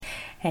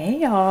Hey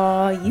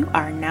y'all, you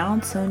are now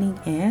tuning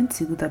in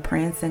to the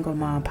Praying Single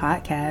Mom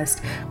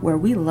podcast, where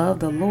we love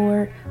the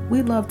Lord,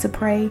 we love to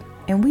pray,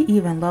 and we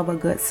even love a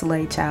good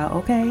slay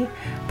child, okay?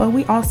 But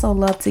we also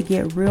love to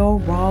get real,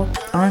 raw,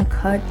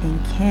 uncut,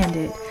 and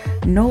candid.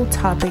 No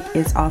topic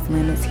is off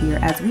limits here,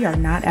 as we are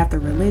not after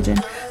religion,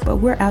 but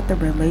we're after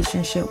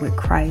relationship with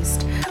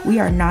Christ. We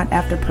are not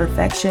after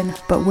perfection,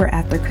 but we're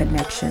after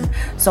connection.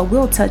 So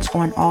we'll touch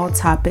on all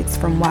topics,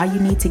 from why you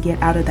need to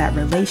get out of that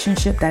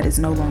relationship that is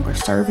no longer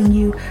serving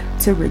you,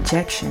 to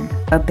rejection,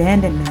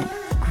 abandonment,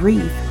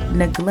 grief,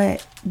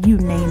 neglect, you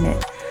name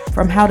it.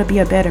 From how to be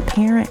a better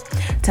parent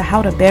to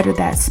how to better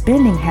that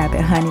spending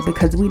habit, honey,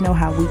 because we know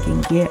how we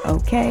can get,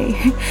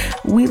 okay?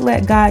 We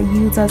let God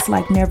use us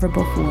like never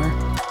before.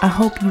 I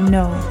hope you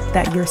know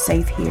that you're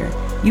safe here.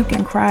 You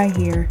can cry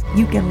here.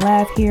 You can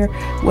laugh here.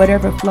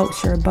 Whatever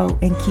floats your boat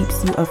and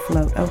keeps you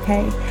afloat,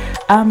 okay?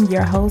 I'm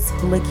your host,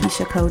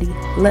 Lekeshia Cody.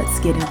 Let's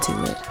get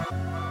into it.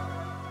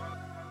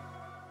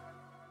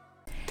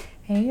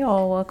 Hey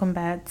y'all, welcome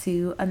back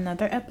to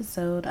another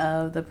episode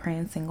of the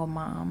Praying Single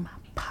Mom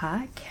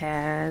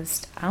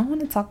podcast. I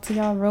want to talk to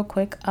y'all real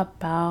quick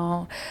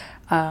about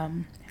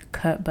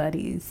cut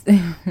buddies.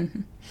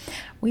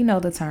 We know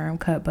the term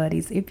cut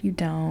buddies. If you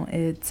don't,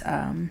 it's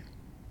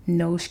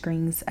no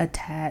strings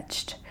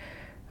attached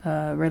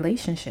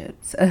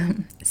relationships,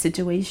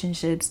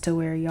 situationships to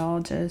where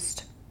y'all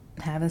just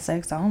having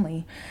sex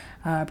only.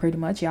 Pretty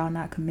much y'all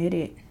not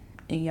committed.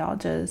 Y'all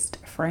just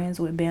friends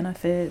with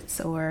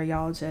benefits, or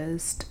y'all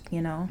just,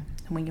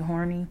 when you're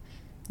horny,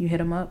 you hit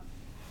them up,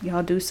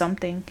 y'all do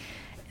something,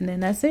 and then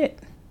that's it.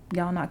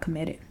 Y'all not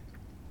committed.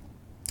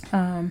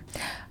 A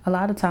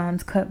lot of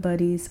times cut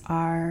buddies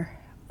are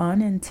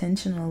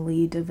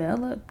unintentionally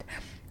developed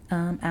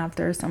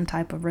after some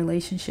type of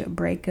relationship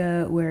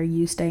breakup, where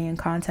you stay in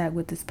contact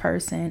with this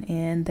person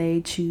and they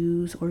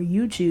choose, or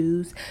you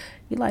choose,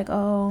 you're like,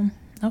 oh,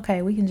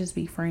 okay, we can just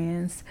be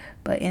friends.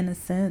 But in a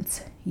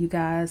sense, you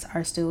guys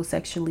are still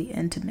sexually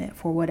intimate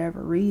for whatever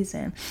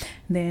reason.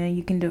 Then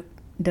you can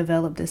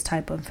develop this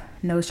type of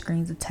no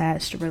strings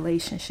attached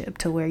relationship,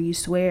 to where you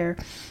swear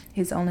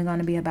it's only going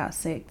to be about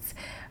sex.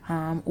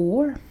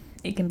 Or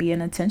it can be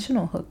an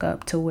intentional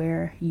hookup, to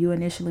where you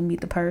initially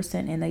meet the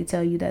person and they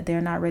tell you that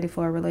they're not ready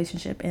for a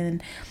relationship,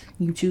 and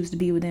you choose to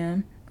be with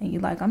them. And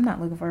you're like, I'm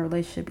not looking for a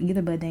relationship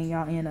either. But then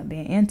y'all end up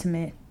being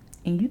intimate,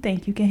 and you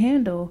think you can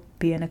handle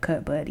being a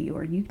cut buddy,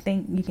 or you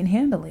think you can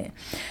handle it.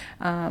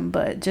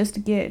 But just to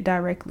get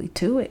directly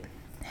to it,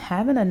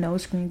 having a no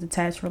strings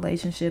attached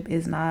relationship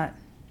is not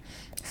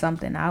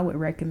something I would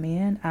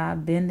recommend.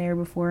 I've been there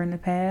before in the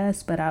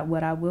past, but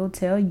what I will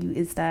tell you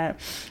is that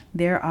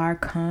there are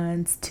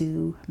cons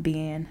to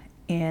being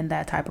in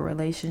that type of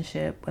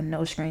relationship, a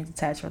no strings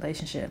attached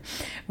relationship,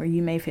 where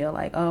you may feel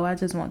like, oh, I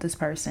just want this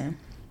person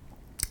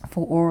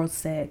for oral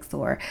sex,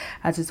 or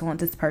I just want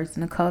this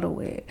person to cuddle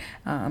with,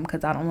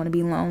 because I don't want to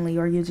be lonely,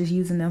 or you're just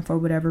using them for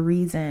whatever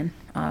reason,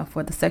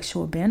 for the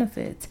sexual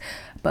benefits.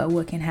 But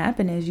what can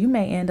happen is you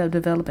may end up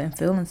developing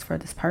feelings for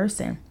this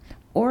person.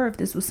 Or if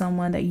this was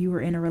someone that you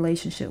were in a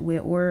relationship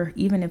with, or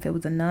even if it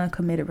was a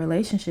non-committed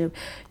relationship,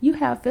 you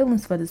have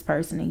feelings for this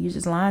person, and you're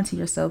just lying to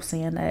yourself,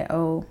 saying that,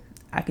 oh,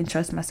 I can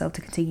trust myself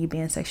to continue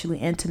being sexually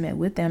intimate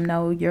with them.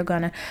 No, you're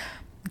going to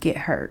get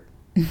hurt.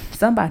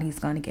 Somebody's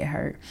going to get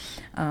hurt.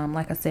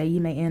 Like I said, you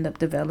may end up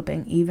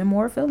developing even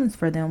more feelings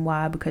for them.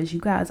 Why? Because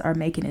you guys are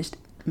making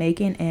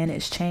an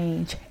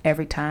exchange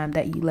every time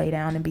that you lay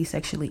down and be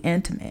sexually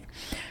intimate,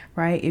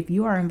 right? If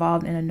you are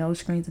involved in a no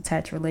strings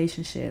attached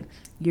relationship,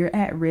 you're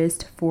at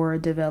risk for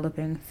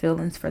developing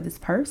feelings for this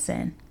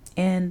person,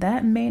 and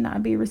that may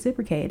not be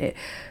reciprocated.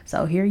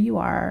 So here you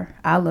are,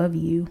 I love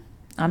you,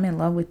 I'm in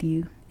love with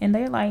you, and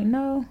they're like,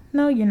 no,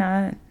 you're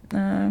not.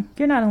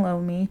 You're not in love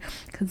with me,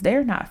 because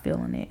they're not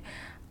feeling it.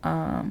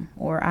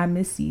 Or I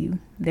miss you.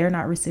 They're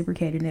not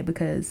reciprocating it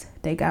because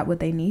they got what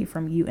they need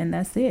from you, and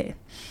that's it.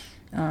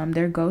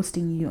 They're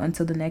ghosting you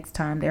until the next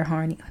time they're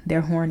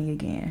horny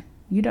again.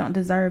 You don't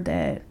deserve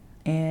that,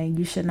 and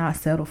you should not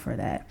settle for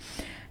that.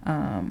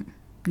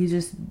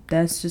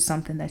 That's just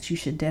something that you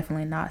should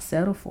definitely not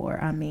settle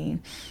for. I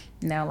mean,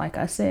 now, like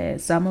I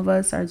said, some of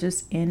us are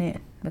just in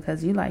it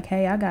because you're like,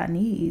 hey, I got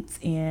needs,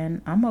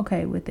 and I'm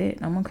okay with it.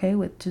 I'm okay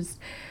with just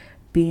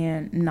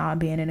not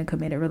being in a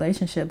committed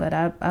relationship. But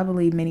I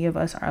believe many of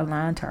us are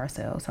lying to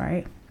ourselves,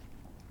 right?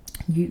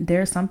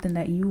 There's something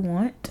that you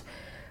want.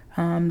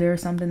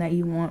 There's something that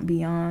you want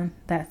beyond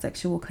that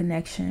sexual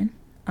connection.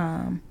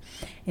 And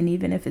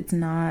even if it's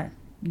not,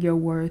 you're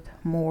worth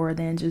more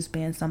than just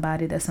being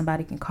somebody that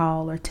somebody can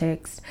call or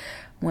text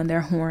when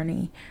they're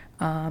horny,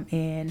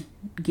 and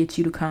get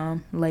you to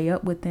come lay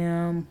up with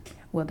them,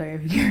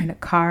 whether you're in a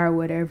car or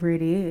whatever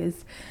it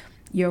is.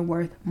 You're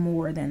worth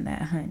more than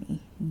that,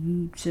 honey.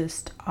 You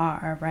just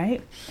are,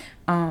 right?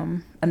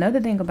 Another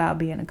thing about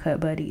being a cut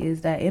buddy is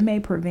that it may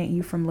prevent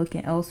you from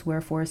looking elsewhere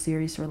for a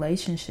serious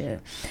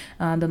relationship.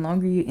 The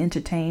longer you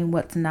entertain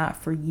what's not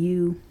for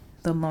you,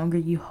 the longer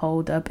you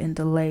hold up and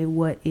delay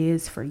what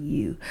is for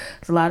you.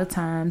 So a lot of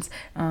times,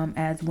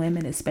 as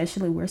women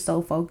especially, we're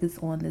so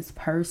focused on this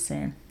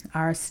person,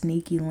 our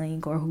sneaky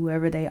link or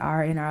whoever they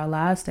are in our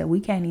lives, that we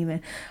can't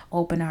even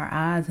open our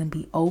eyes and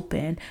be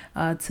open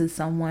to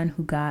someone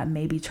who God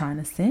may be trying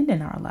to send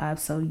in our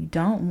lives. So you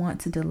don't want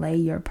to delay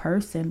your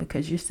person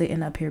because you're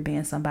sitting up here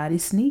being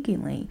somebody's sneaky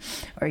link,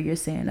 or you're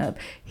sitting up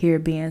here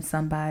being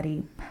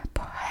somebody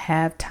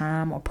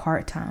half-time or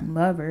part-time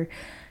lover.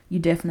 You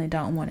definitely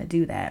don't want to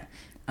do that.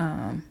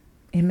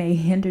 It may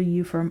hinder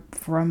you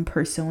from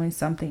pursuing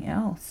something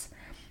else,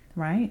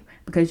 right?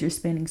 Because you're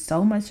spending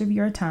so much of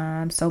your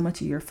time, so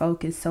much of your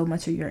focus, so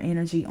much of your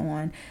energy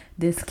on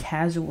this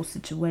casual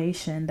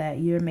situation that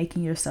you're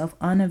making yourself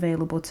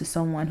unavailable to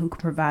someone who can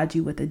provide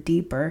you with a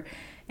deeper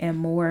and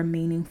more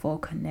meaningful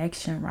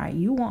connection, right?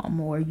 You want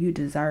more. You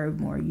deserve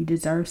more. You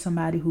deserve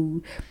somebody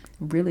who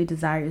really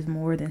desires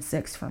more than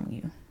sex from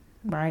you,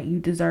 right? You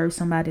deserve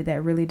somebody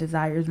that really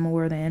desires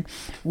more than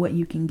what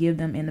you can give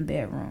them in the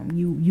bedroom.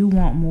 You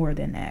want more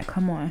than that.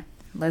 Come on.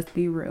 Let's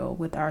be real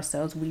with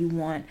ourselves. We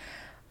want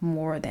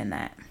more than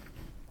that.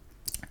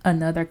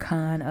 Another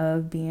con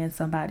of being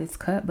somebody's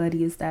cut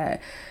buddy is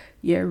that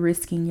you're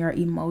risking your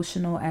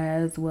emotional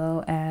as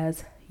well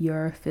as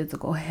your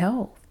physical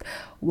health.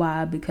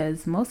 Why?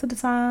 Because most of the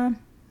time,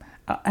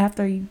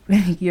 after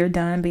you're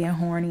done being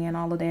horny and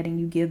all of that, and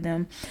you give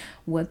them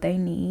what they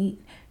need,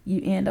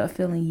 you end up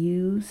feeling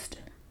used,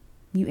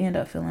 you end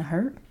up feeling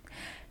hurt,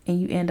 and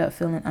you end up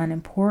feeling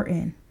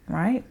unimportant,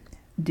 right?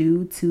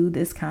 Due to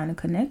this kind of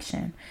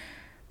connection,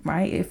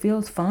 right? It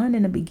feels fun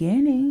in the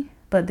beginning,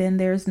 but then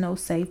there's no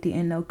safety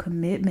and no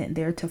commitment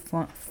there to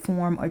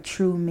form a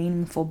true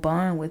meaningful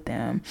bond with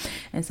them.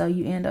 And so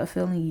you end up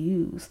feeling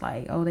used,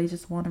 like, oh, they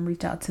just want to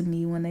reach out to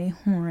me when they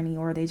horny,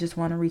 or they just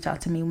want to reach out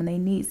to me when they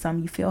need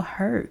something. You feel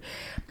hurt,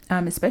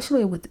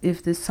 especially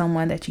if there's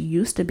someone that you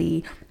used to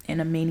be in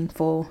a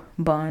meaningful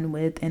bond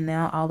with, and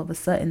now all of a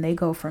sudden they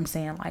go from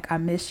saying like, I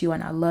miss you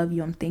and I love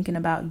you, I'm thinking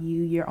about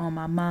you, you're on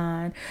my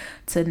mind,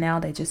 to now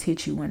they just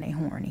hit you when they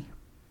horny.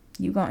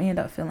 You're going to end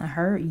up feeling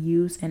hurt,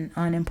 used, and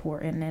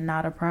unimportant, and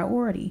not a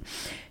priority.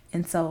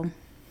 And so,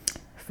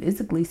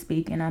 physically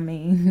speaking, I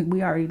mean,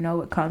 we already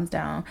know it comes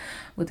down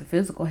with the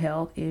physical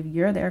health. If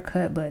you're their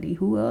cut buddy,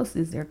 who else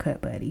is their cut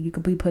buddy? You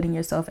could be putting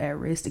yourself at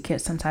risk to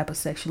catch some type of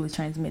sexually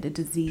transmitted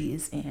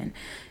disease, and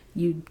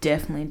you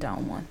definitely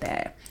don't want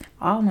that.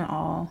 All in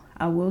all,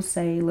 I will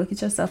say, look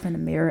at yourself in the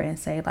mirror and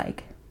say,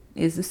 like,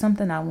 is this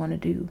something I want to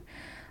do?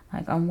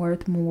 Like, I'm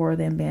worth more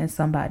than being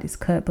somebody's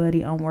cut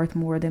buddy. I'm worth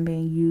more than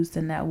being used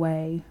in that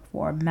way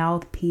for a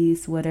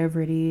mouthpiece, whatever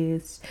it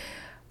is.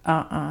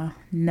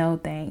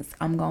 No thanks.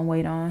 I'm going to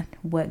wait on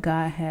what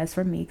God has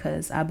for me,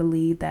 because I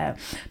believe that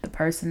the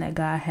person that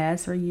God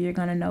has for you, you're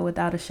going to know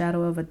without a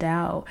shadow of a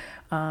doubt.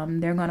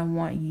 They're going to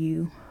want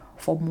you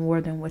for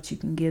more than what you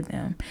can give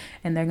them.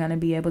 And they're going to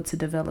be able to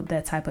develop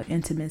that type of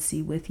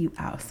intimacy with you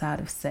outside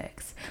of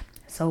sex.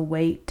 So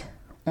wait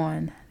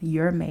on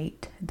your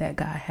mate that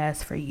God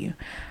has for you.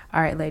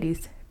 All right,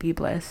 ladies, be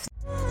blessed.